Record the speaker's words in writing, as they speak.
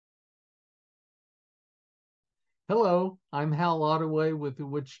Hello, I'm Hal Ottaway with the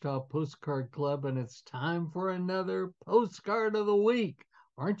Wichita Postcard Club, and it's time for another postcard of the week.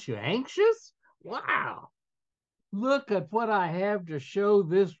 Aren't you anxious? Wow! Look at what I have to show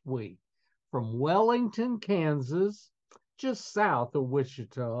this week from Wellington, Kansas, just south of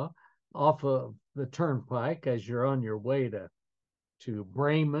Wichita, off of the turnpike as you're on your way to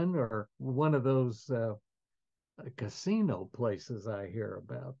Bremen or one of those casino places I hear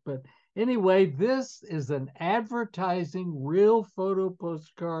about. But anyway, this is an advertising real photo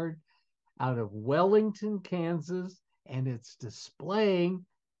postcard out of Wellington, Kansas, and it's displaying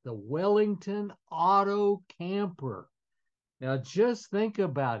the Wellington Auto Camper. Now, just think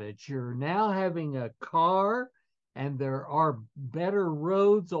about it. You're now having a car, and there are better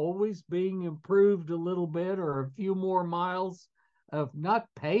roads always being improved a little bit, or a few more miles of not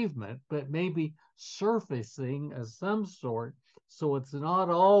pavement, but maybe surfacing of some sort. So it's not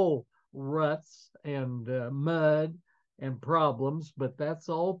all ruts and mud and problems, but that's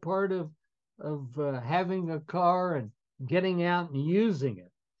all part of having a car and getting out and using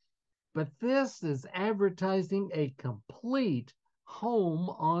it. But this is advertising a complete home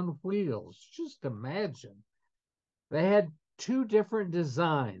on wheels. Just imagine. They had two different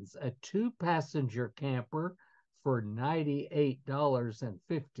designs, a two-passenger camper for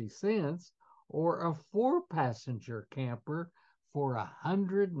 $98.50 or a four-passenger camper for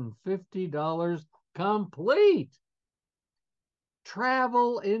 $150 complete.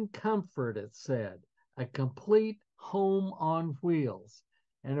 Travel in comfort, it said, a complete home on wheels.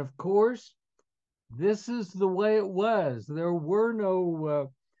 And of course, this is the way it was. There were no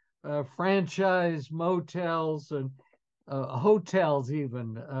franchise motels and hotels,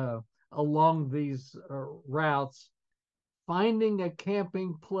 even along these routes. Finding a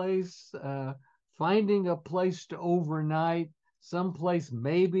camping place, finding a place to overnight, someplace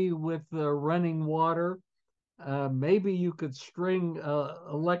maybe with running water. Maybe you could string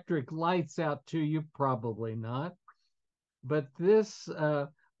electric lights out to you, probably not. But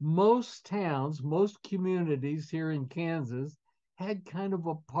most towns, most communities here in Kansas had kind of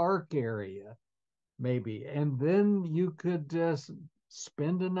a park area, maybe, and then you could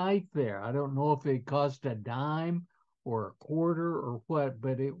spend a night there. I don't know if it cost a dime or a quarter or what,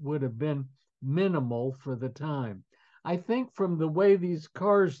 but it would have been minimal for the time. I think from the way these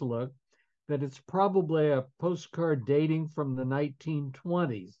cars look, that it's probably a postcard dating from the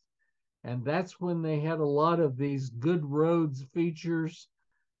 1920s. And that's when they had a lot of these good roads features,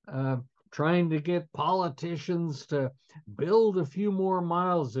 uh, trying to get politicians to build a few more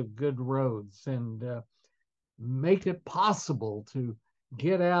miles of good roads and make it possible to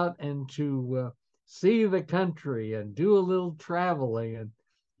get out and to see the country and do a little traveling. And,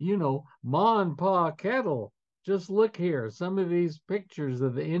 Ma and Pa Kettle, just look here. Some of these pictures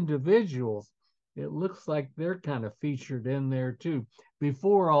of the individuals, it looks like they're kind of featured in there too,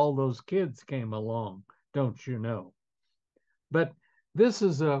 before all those kids came along, don't you know? But this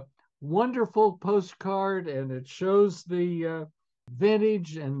is a wonderful postcard, and it shows the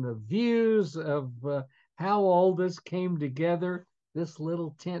vintage and the views of how all this came together, this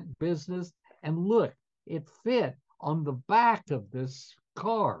little tent business. And look, it fit on the back of this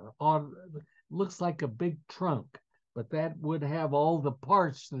car. On looks like a big trunk, but that would have all the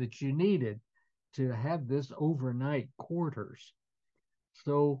parts that you needed to have this overnight quarters.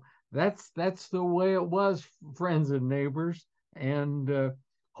 So that's the way it was, friends and neighbors. And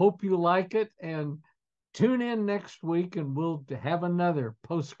hope you like it. And tune in next week, and we'll have another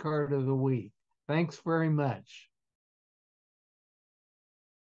postcard of the week. Thanks very much.